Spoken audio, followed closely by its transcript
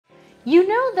You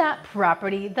know that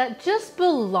property that just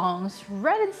belongs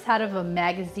right inside of a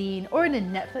magazine or in a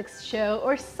Netflix show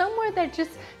or somewhere that just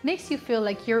makes you feel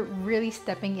like you're really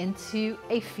stepping into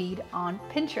a feed on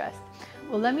Pinterest?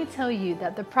 Well, let me tell you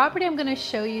that the property I'm going to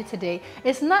show you today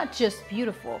is not just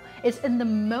beautiful. It's in the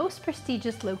most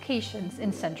prestigious locations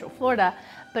in Central Florida,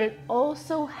 but it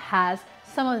also has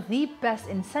some of the best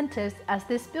incentives as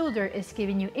this builder is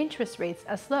giving you interest rates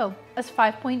as low as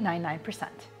 5.99%.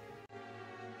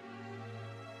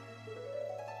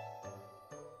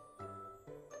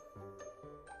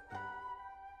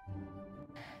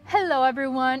 Hello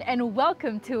everyone and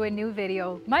welcome to a new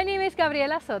video. My name is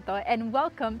Gabriela Soto and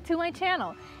welcome to my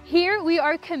channel. Here we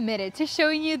are committed to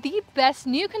showing you the best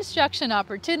new construction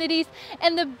opportunities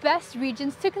and the best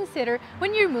regions to consider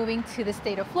when you're moving to the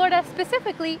state of Florida,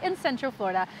 specifically in Central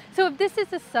Florida. So if this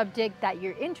is a subject that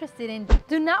you're interested in,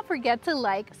 do not forget to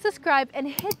like, subscribe, and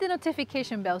hit the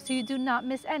notification bell so you do not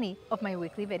miss any of my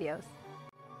weekly videos.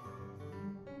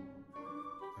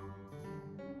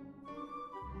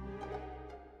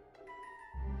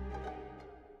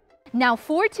 Now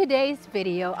for today's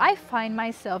video, I find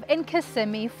myself in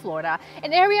Kissimmee, Florida,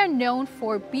 an area known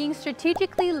for being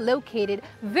strategically located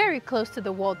very close to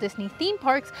the Walt Disney theme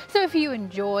parks. So if you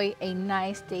enjoy a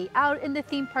nice day out in the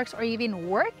theme parks or even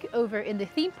work over in the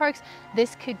theme parks,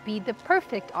 this could be the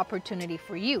perfect opportunity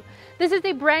for you. This is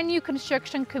a brand new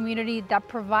construction community that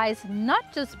provides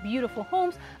not just beautiful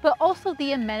homes, but also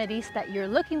the amenities that you're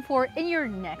looking for in your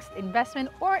next investment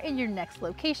or in your next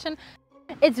location.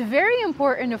 It's very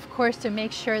important, of course, to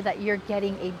make sure that you're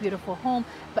getting a beautiful home,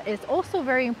 but it's also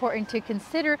very important to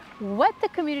consider what the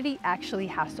community actually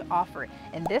has to offer.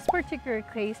 In this particular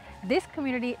case, this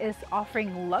community is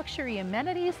offering luxury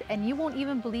amenities, and you won't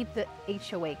even believe the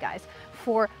HOA, guys,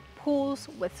 for pools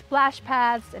with splash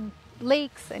pads and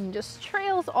lakes and just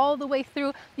trails all the way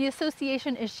through. The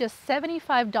association is just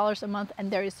 $75 a month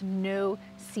and there is no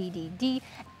CDD.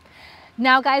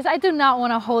 Now guys, I do not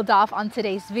want to hold off on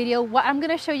today's video. What I'm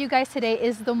going to show you guys today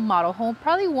is the model home.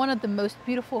 Probably one of the most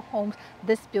beautiful homes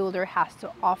this builder has to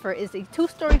offer is a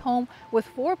two-story home with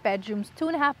 4 bedrooms,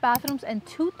 2.5 bathrooms, and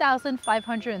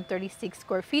 2,536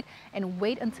 square feet. And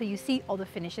wait until you see all the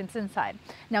finishes inside.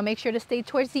 Now make sure to stay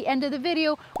towards the end of the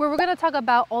video where we're going to talk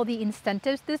about all the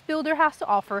incentives this builder has to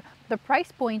offer, the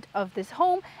price point of this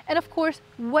home, and of course,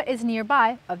 what is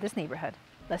nearby of this neighborhood.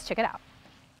 Let's check it out.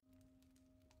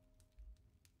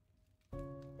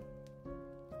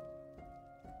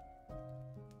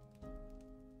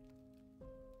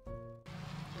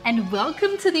 And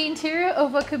welcome to the interior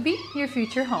of what could be your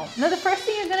future home. Now the first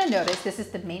thing you're going to notice, this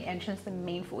is the main entrance, the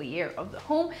main foyer of the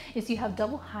home, is you have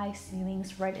double high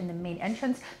ceilings right in the main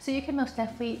entrance, so you can most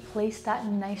definitely place that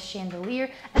nice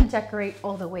chandelier and decorate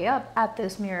all the way up, at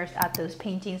those mirrors, at those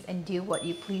paintings, and do what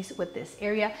you please with this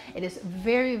area. It is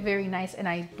very, very nice, and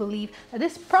I believe that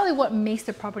this is probably what makes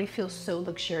the property feel so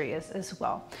luxurious as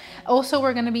well. Also,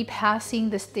 we're going to be passing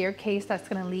the staircase that's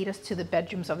going to lead us to the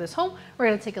bedrooms of this home. We're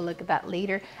going to take a look at that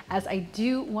later, as I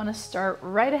do want to start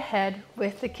right ahead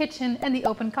with the kitchen and the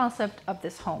open concept of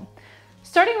this home.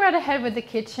 Starting right ahead with the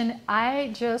kitchen,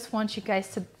 I just want you guys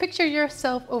to picture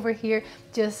yourself over here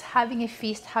just having a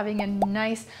feast, having a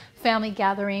nice family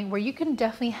gathering where you can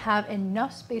definitely have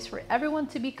enough space for everyone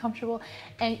to be comfortable,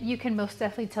 and you can most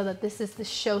definitely tell that this is the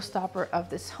showstopper of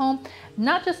this home.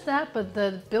 Not just that, but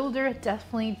the builder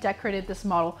definitely decorated this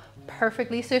model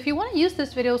perfectly. So if you want to use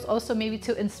this videos also maybe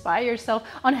to inspire yourself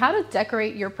on how to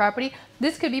decorate your property,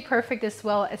 this could be perfect as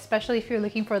well, especially if you're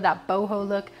looking for that boho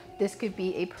look. This could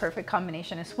be a perfect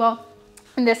combination as well.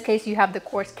 In this case, you have the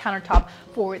quartz countertop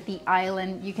for the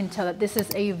island. You can tell that this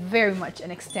is a very much an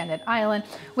extended island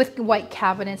with white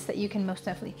cabinets that you can most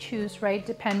definitely choose, right?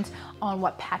 Depends on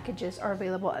what packages are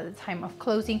available at the time of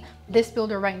closing. This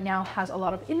builder right now has a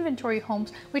lot of inventory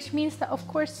homes, which means that of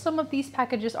course some of these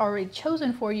packages are already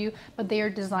chosen for you, but they are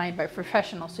designed by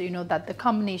professionals. So you know that the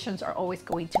combinations are always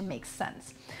going to make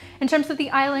sense. In terms of the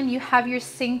island, you have your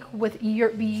sink with your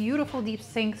beautiful deep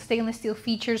sink, stainless steel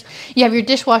features. You have your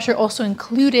dishwasher also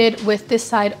included with this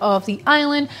side of the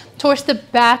island. Towards the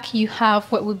back, you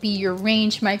have what would be your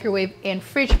range, microwave, and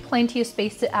fridge. Plenty of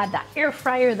space to add that air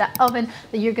fryer, that oven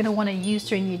that you're gonna wanna use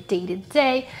during your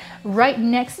day-to-day. Right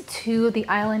next to the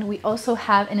island, we also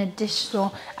have an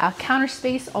additional counter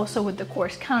space, also with the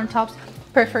quartz countertops.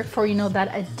 Perfect for, you know, that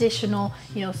additional,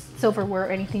 you know, silverware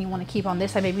or anything you want to keep on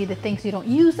this side. Maybe the things you don't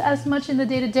use as much in the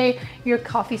day-to-day. Your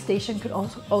coffee station could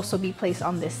also be placed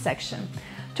on this section.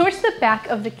 Towards the back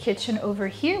of the kitchen over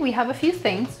here, we have a few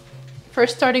things.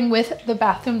 First, starting with the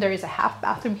bathroom, there is a half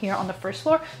bathroom here on the first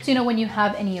floor. So, you know, when you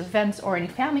have any events or any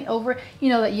family over, you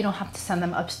know that you don't have to send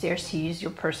them upstairs to use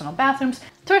your personal bathrooms.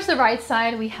 Towards the right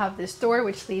side, we have this door,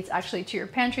 which leads actually to your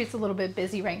pantry. It's a little bit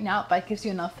busy right now, but it gives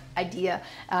you enough idea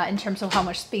in terms of how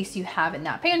much space you have in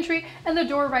that pantry. And the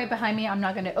door right behind me, I'm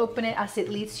not going to open it as it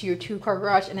leads to your 2-car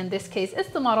garage. And in this case, it's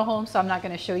the model home, so I'm not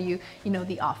going to show you,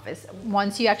 the office.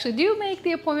 Once you actually do make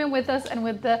the appointment with us and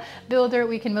with the builder,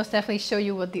 we can most definitely show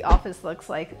you what the office looks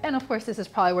like. And of course, this is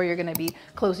probably where you're going to be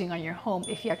closing on your home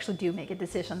if you actually do make a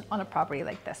decision on a property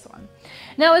like this one.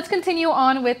 Now let's continue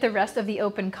on with the rest of the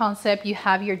open concept. You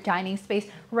have your dining space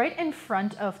right in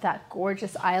front of that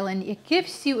gorgeous island. It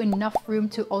gives you enough room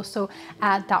to also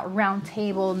add that round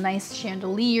table, nice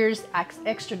chandeliers,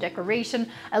 extra decoration.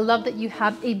 I love that you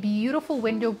have a beautiful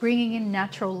window bringing in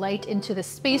natural light into the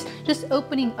space, just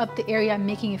opening up the area,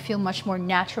 making it feel much more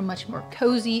natural, much more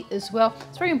cozy as well.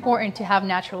 It's very important to have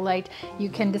natural light. You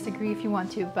can disagree if you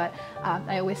want to, but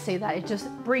I always say that it just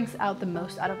brings out the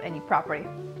most out of any property.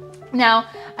 Now,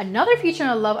 another feature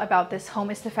I love about this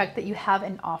home is the fact that you have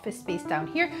an office space down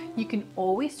here. You can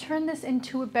always turn this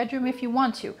into a bedroom if you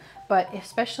want to, but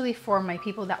especially for my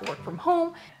people that work from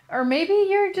home, or maybe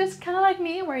you're just kind of like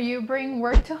me where you bring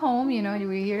work to home,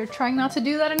 you're trying not to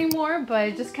do that anymore, but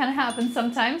it just kind of happens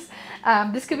sometimes.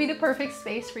 This could be the perfect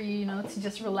space for you, to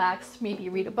just relax, maybe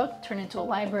read a book, turn into a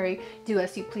library, do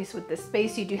as you please with this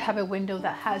space. You do have a window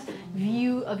that has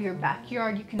view of your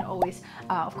backyard. You can always,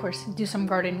 of course, do some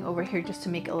gardening over here just to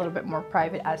make it a little bit more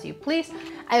private as you please.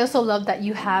 I also love that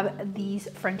you have these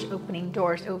French opening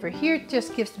doors over here. It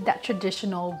just gives that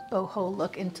traditional boho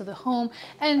look into the home,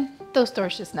 and those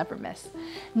doors just never miss.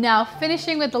 Now,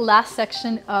 finishing with the last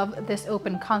section of this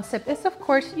open concept is, of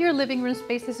course, your living room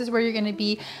space. This is where you're going to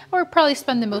be, or probably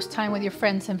spend the most time with your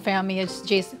friends and family,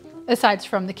 aside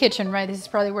from the kitchen, right? This is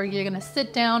probably where you're going to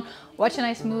sit down, watch a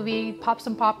nice movie, pop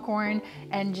some popcorn,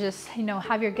 and just,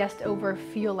 have your guest over,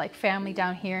 feel like family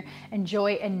down here,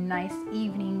 enjoy a nice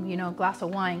evening, glass of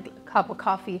wine, cup of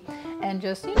coffee, and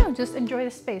just enjoy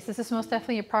the space. This is most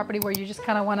definitely a property where you just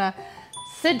kind of want to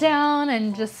sit down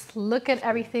and just look at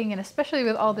everything, and especially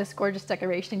with all this gorgeous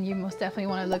decoration, you most definitely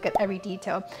want to look at every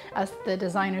detail, as the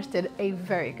designers did a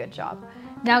very good job.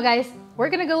 Now guys, we're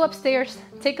gonna go upstairs,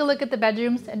 take a look at the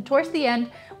bedrooms, and towards the end,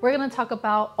 we're gonna talk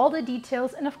about all the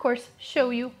details and of course, show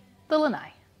you the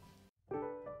lanai.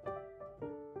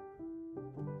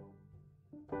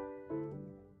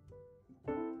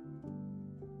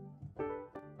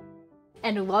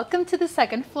 And welcome to the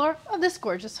second floor of this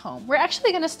gorgeous home. We're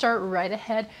actually going to start right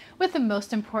ahead with the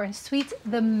most important suite,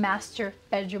 the master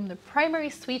bedroom, the primary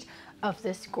suite of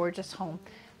this gorgeous home.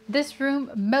 This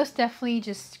room most definitely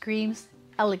just screams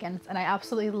elegance, and I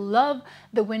absolutely love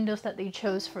the windows that they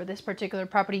chose for this particular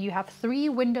property. You have 3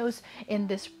 windows in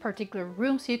this particular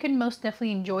room, so you can most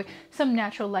definitely enjoy some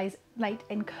natural light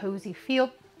and cozy feel.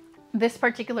 This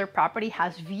particular property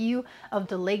has view of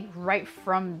the lake right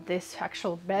from this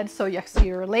actual bed. So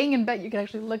you're laying in bed, you can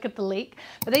actually look at the lake.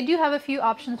 But they do have a few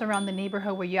options around the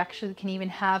neighborhood where you actually can even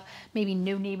have maybe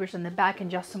no neighbors in the back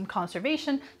and just some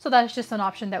conservation. So that's just an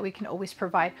option that we can always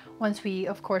provide once we,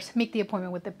 of course, make the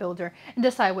appointment with the builder and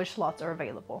decide which lots are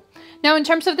available. Now, in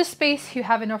terms of the space, you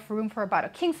have enough room for about a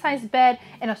king-size bed,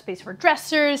 enough space for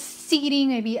dressers, seating,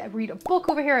 maybe read a book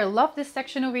over here. I love this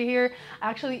section over here.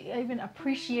 I even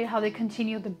appreciate how they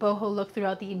continue the boho look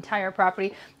throughout the entire property.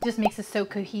 It just makes it so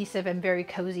cohesive and very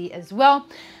cozy as well.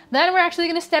 Then we're actually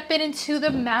going to step into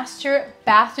the master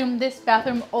bathroom. This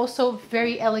bathroom also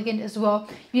very elegant as well.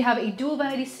 You have a dual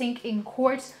vanity sink in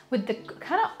quartz with the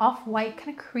kind of off-white,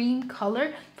 kind of cream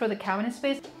color for the cabinet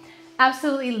space.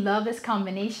 Absolutely love this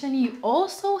combination. You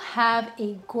also have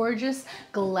a gorgeous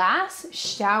glass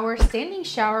shower, standing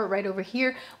shower right over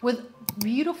here with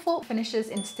beautiful finishes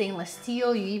in stainless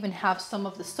steel. You even have some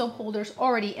of the soap holders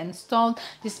already installed,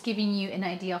 just giving you an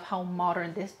idea of how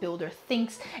modern this builder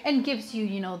thinks and gives you,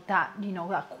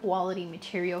 that quality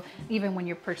material even when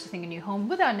you're purchasing a new home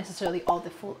without necessarily all the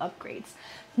full upgrades.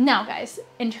 Now guys,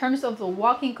 in terms of the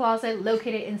walk-in closet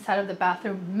located inside of the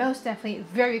bathroom, most definitely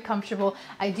very comfortable.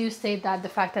 I do say that the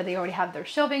fact that they already have their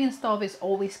shelving installed is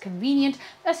always convenient.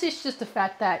 That's just the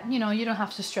fact that, you don't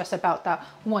have to stress about that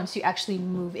once you actually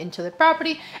move into the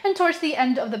property. And towards the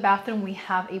end of the bathroom, we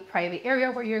have a private area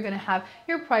where you're going to have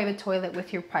your private toilet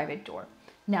with your private door.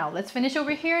 Now let's finish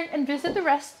over here and visit the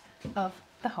rest of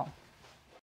the home.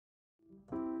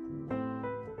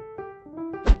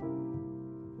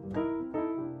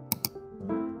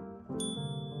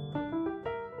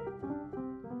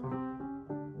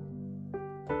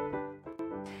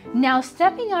 Now,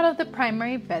 stepping out of the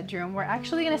primary bedroom, we're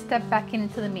actually going to step back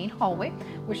into the main hallway,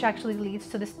 which actually leads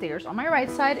to the stairs on my right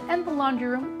side and the laundry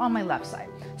room on my left side.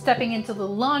 Stepping into the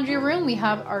laundry room, we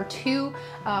have our two,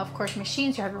 of course,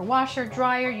 machines. You have your washer,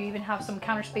 dryer. You even have some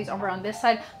counter space over on this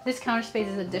side. This counter space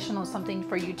is additional, something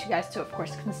for you guys to, of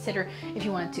course, consider if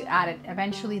you wanted to add it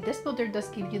eventually. This builder does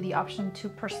give you the option to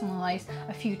personalize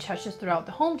a few touches throughout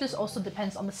the home. Just also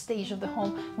depends on the stage of the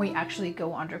home when you actually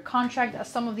go under contract,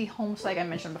 as some of the homes, like I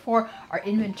mentioned before, are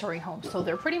inventory homes. So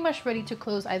they're pretty much ready to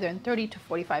close either in 30 to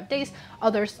 45 days,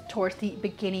 others towards the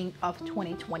beginning of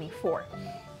 2024.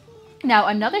 Now,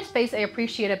 another space I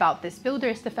appreciate about this builder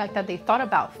is the fact that they thought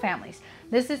about families.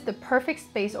 This is the perfect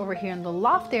space over here in the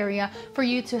loft area for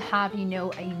you to have, you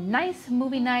know, a nice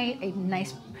movie night, a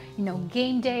nice, you know,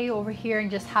 game day over here,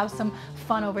 and just have some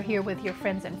fun over here with your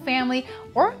friends and family.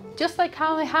 Or just like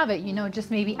how I have it, you know, just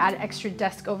maybe add an extra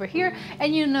desk over here,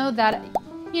 and you know that,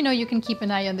 you know, you can keep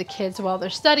an eye on the kids while they're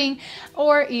studying,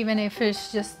 or even if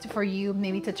it's just for you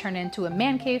maybe to turn it into a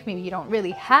man cave. Maybe you don't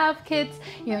really have kids,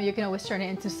 you know, you can always turn it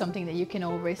into something that you can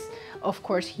always, of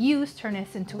course, use, turn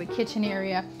this into a kitchen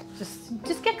area.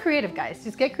 Just get creative, guys.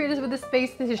 Just get creative with the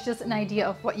space. This is just an idea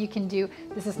of what you can do.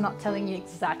 This is not telling you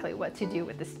exactly what to do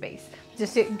with the space.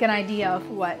 Just to get an idea of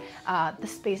what the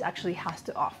space actually has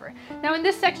to offer. Now, in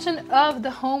this section of the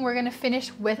home, we're gonna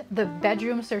finish with the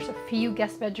bedrooms. There's a few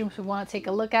guest bedrooms we wanna take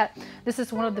a look at. This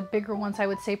is one of the bigger ones, I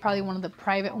would say, probably one of the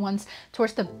private ones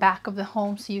towards the back of the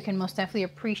home. So you can most definitely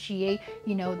appreciate,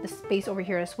 you know, the space over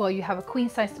here as well. You have a queen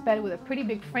size bed with a pretty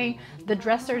big frame. The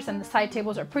dressers and the side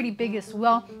tables are pretty big as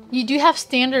well. You do have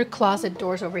standard closet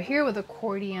doors over here with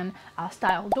accordion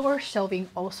style door, shelving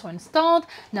also installed.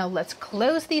 Now let's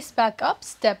close these back up,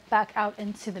 step back out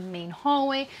into the main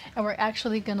hallway, and we're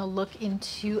actually gonna look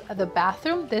into the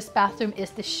bathroom. This bathroom is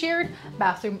the shared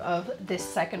bathroom of this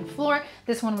second floor.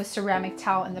 This one with ceramic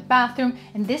tile in the bathroom.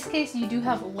 In this case, you do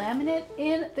have laminate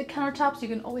in the countertops. You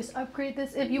can always upgrade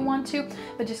this if you want to,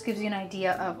 but just gives you an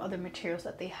idea of other materials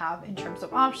that they have in terms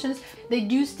of options. They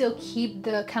do still keep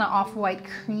the kind of off-white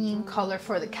cream color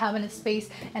for the cabinet space,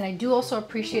 and I do also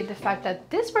appreciate the fact that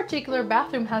this particular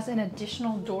bathroom has an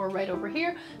additional door right over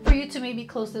here for you to maybe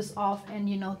close this off and,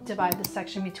 you know, divide the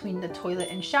section between the toilet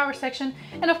and shower section,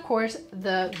 and of course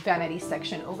the vanity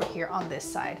section over here on this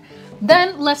side.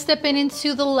 Then let's step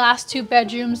into the last two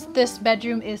bedrooms. This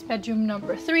bedroom is bedroom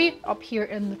number 3 up here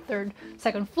in the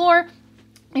second floor.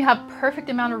 You have perfect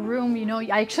amount of room. You know,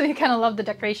 I actually kind of love the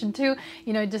decoration too.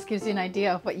 You know, it just gives you an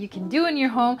idea of what you can do in your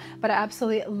home, but I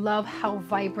absolutely love how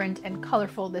vibrant and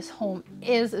colorful this home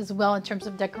is as well in terms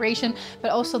of decoration,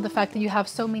 but also the fact that you have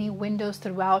so many windows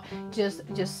throughout. It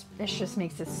just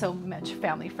makes it so much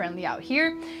family friendly out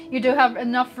here. You do have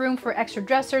enough room for extra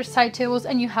dressers, side tables,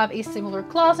 and you have a similar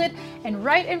closet. And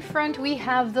right in front, we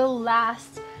have the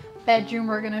last bedroom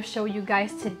we're going to show you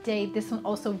guys today. This one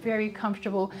also very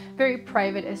comfortable, very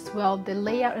private as well. The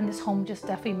layout in this home just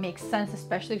definitely makes sense,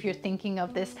 especially if you're thinking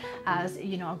of this as,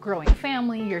 you know, a growing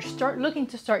family, you're looking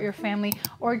to start your family,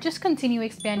 or just continue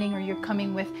expanding, or you're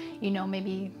coming with, you know,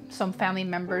 maybe some family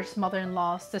members,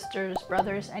 mother-in-law, sisters,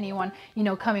 brothers, anyone, you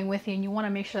know, coming with you, and you want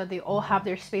to make sure that they all have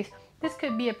their space. This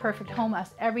could be a perfect home,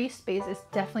 as every space is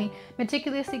definitely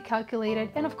meticulously calculated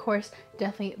and, of course,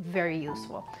 definitely very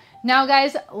useful. Now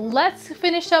guys, let's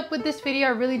finish up with this video. I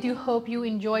really do hope you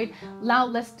enjoyed. Now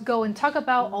let's go and talk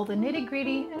about all the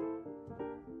nitty-gritty.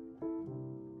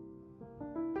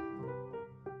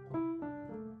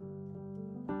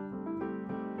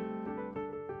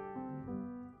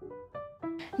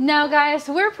 Now guys,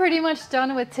 we're pretty much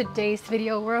done with today's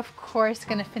video. We're of course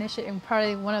gonna finish it in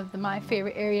probably one of my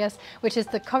favorite areas, which is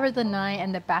the cover the night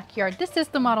and the backyard. This is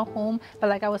the model home, but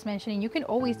like I was mentioning, you can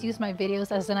always use my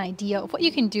videos as an idea of what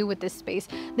you can do with this space.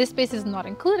 This space is not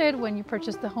included when you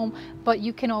purchase the home, but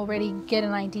you can already get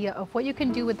an idea of what you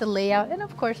can do with the layout, and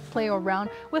of course play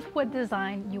around with what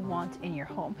design you want in your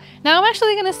home. Now I'm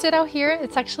actually gonna sit out here.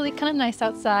 It's actually kind of nice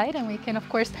outside, and we can of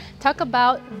course talk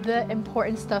about the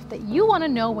important stuff that you want to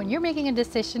know when you're making a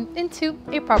decision into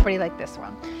a property like this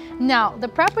one. Now, the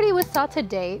property we saw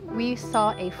today, we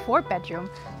saw a 4-bedroom,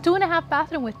 2.5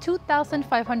 bathroom with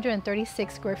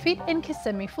 2,536 square feet in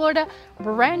Kissimmee, Florida.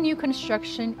 Brand new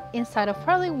construction inside of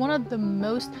probably one of the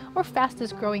most or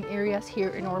fastest growing areas here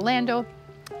in Orlando.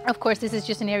 Of course, this is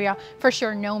just an area for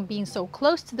sure known being so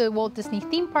close to the Walt Disney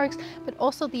theme parks, but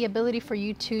also the ability for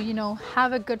you to, you know,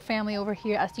 have a good family over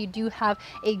here, as you do have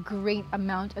a great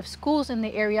amount of schools in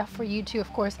the area for you to,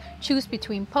 of course, choose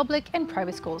between public and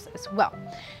private schools as well.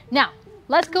 Now,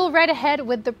 let's go right ahead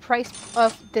with the price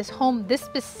of this home. This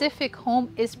specific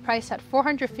home is priced at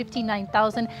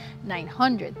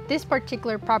 $459,900. This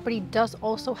particular property does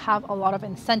also have a lot of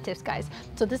incentives, guys.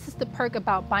 So this is the perk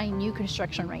about buying new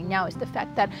construction right now, is the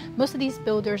fact that most of these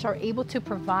builders are able to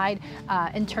provide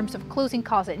in terms of closing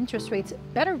costs and interest rates,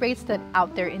 better rates than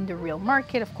out there in the real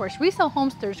market. Of course, resale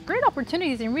homes, there's great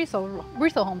opportunities in resale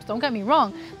homes, don't get me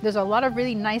wrong. There's a lot of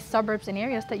really nice suburbs and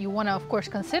areas that you want to, of course,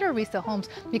 consider resale homes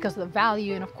because of the value,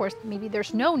 and of course maybe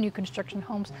there's no new construction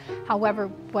homes. However,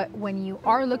 when you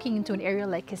are looking into an area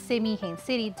like Kissimmee, Haines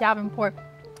City, Davenport,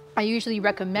 I usually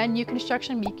recommend new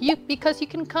construction because you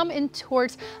can come in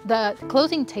towards the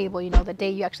closing table, you know, the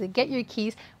day you actually get your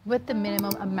keys, with the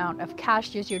minimum amount of cash,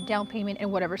 just your down payment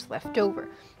and whatever's left over.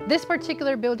 This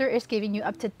particular builder is giving you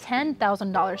up to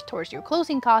 $10,000 towards your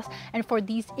closing costs, and for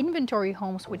these inventory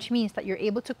homes, which means that you're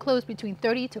able to close between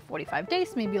 30 to 45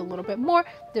 days, maybe a little bit more,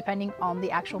 depending on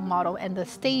the actual model and the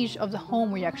stage of the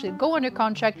home where you actually go under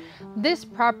contract. This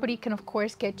property can, of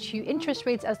course, get you interest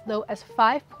rates as low as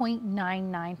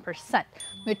 5.99%,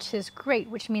 which is great,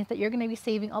 which means that you're going to be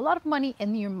saving a lot of money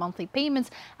in your monthly payments,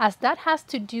 as that has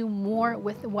to do more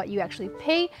with what you actually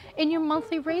pay in your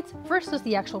monthly rates versus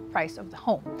the actual price of the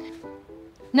home.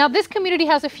 Now, this community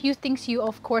has a few things you,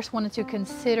 of course, wanted to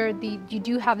consider. You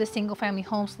do have the single family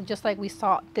homes, just like we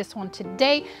saw this one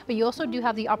today, but you also do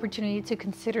have the opportunity to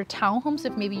consider townhomes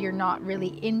if maybe you're not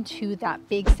really into that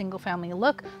big single family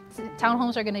look.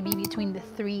 Townhomes are going to be between the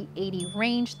 380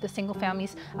 range, the single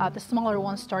families, the smaller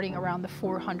ones starting around the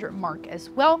 400 mark as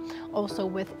well, also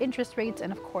with interest rates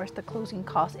and of course the closing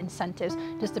cost incentives,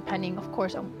 just depending, of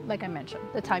course, on, like I mentioned,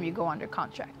 the time you go under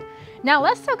contract. Now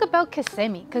let's talk about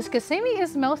Kissimmee, because Kissimmee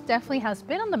is most definitely has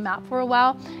been on the map for a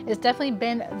while. It's definitely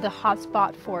been the hot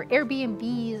spot for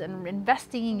Airbnbs and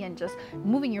investing and just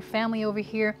moving your family over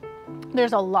here.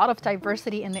 There's a lot of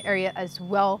diversity in the area as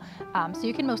well, so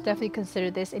you can most definitely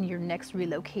consider this in your next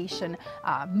relocation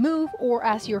move, or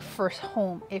as your first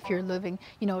home if you're living,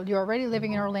 you know, you're already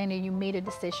living in Orlando and you made a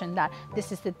decision that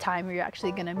this is the time where you're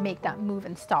actually going to make that move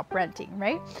and stop renting,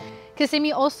 right?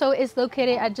 Kissimmee also is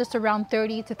located at just around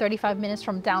 30 to 35 minutes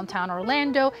from downtown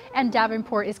Orlando, and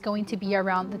Davenport is going to be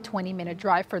around the 20-minute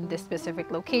drive from this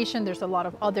specific location. There's a lot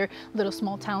of other little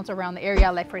small towns around the area,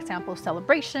 like for example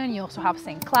Celebration. You also have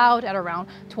St. Cloud at around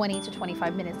 20 to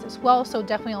 25 minutes as well, so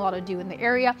definitely a lot to do in the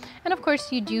area. And of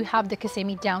course you do have the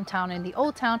Kissimmee downtown and the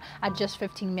Old Town at just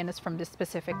 15 minutes from this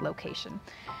specific location.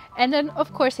 And then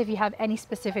of course, if you have any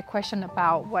specific question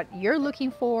about what you're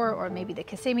looking for, or maybe the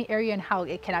Kissimmee area and how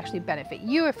it can actually benefit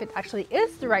you, if it actually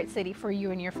is the right city for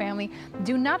you and your family,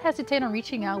 do not hesitate on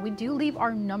reaching out. We do leave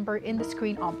our number in the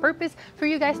screen on purpose for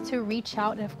you guys to reach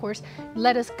out and of course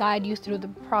let us guide you through the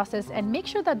process and make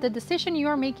sure that the decision you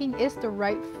are making is the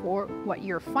right for what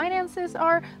your finances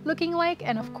are looking like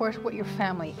and of course what your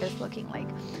family is looking like.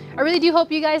 I really do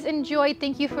hope you guys enjoyed.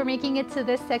 Thank you for making it to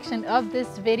this section of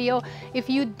this video. If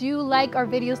you do like our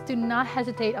videos, do not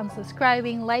hesitate on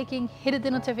subscribing, liking, hit the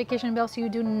notification bell so you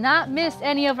do not miss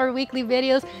any of our weekly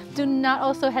videos. Do not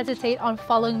also hesitate on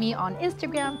following me on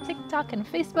Instagram, TikTok, and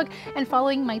Facebook, and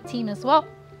following my team as well,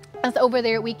 as over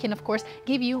there we can of course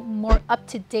give you more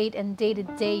up-to-date and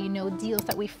day-to-day, you know, deals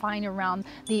that we find around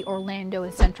the Orlando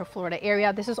and Central Florida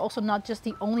area. This is also not just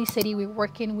the only city we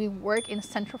work in. We work in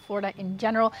Central Florida in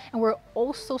general, and we're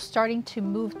also starting to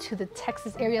move to the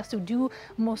Texas area, so do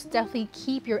most definitely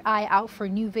keep your eye out for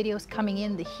new videos coming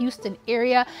in the Houston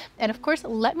area. And of course,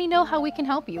 let me know how we can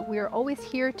help you. We are always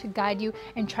here to guide you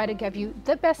and try to give you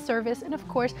the best service, and of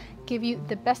course give you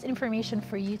the best information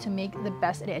for you to make the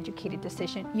best and educated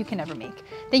decision you can ever make.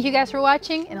 Thank you guys for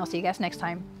watching, and I'll see you guys next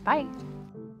time. Bye.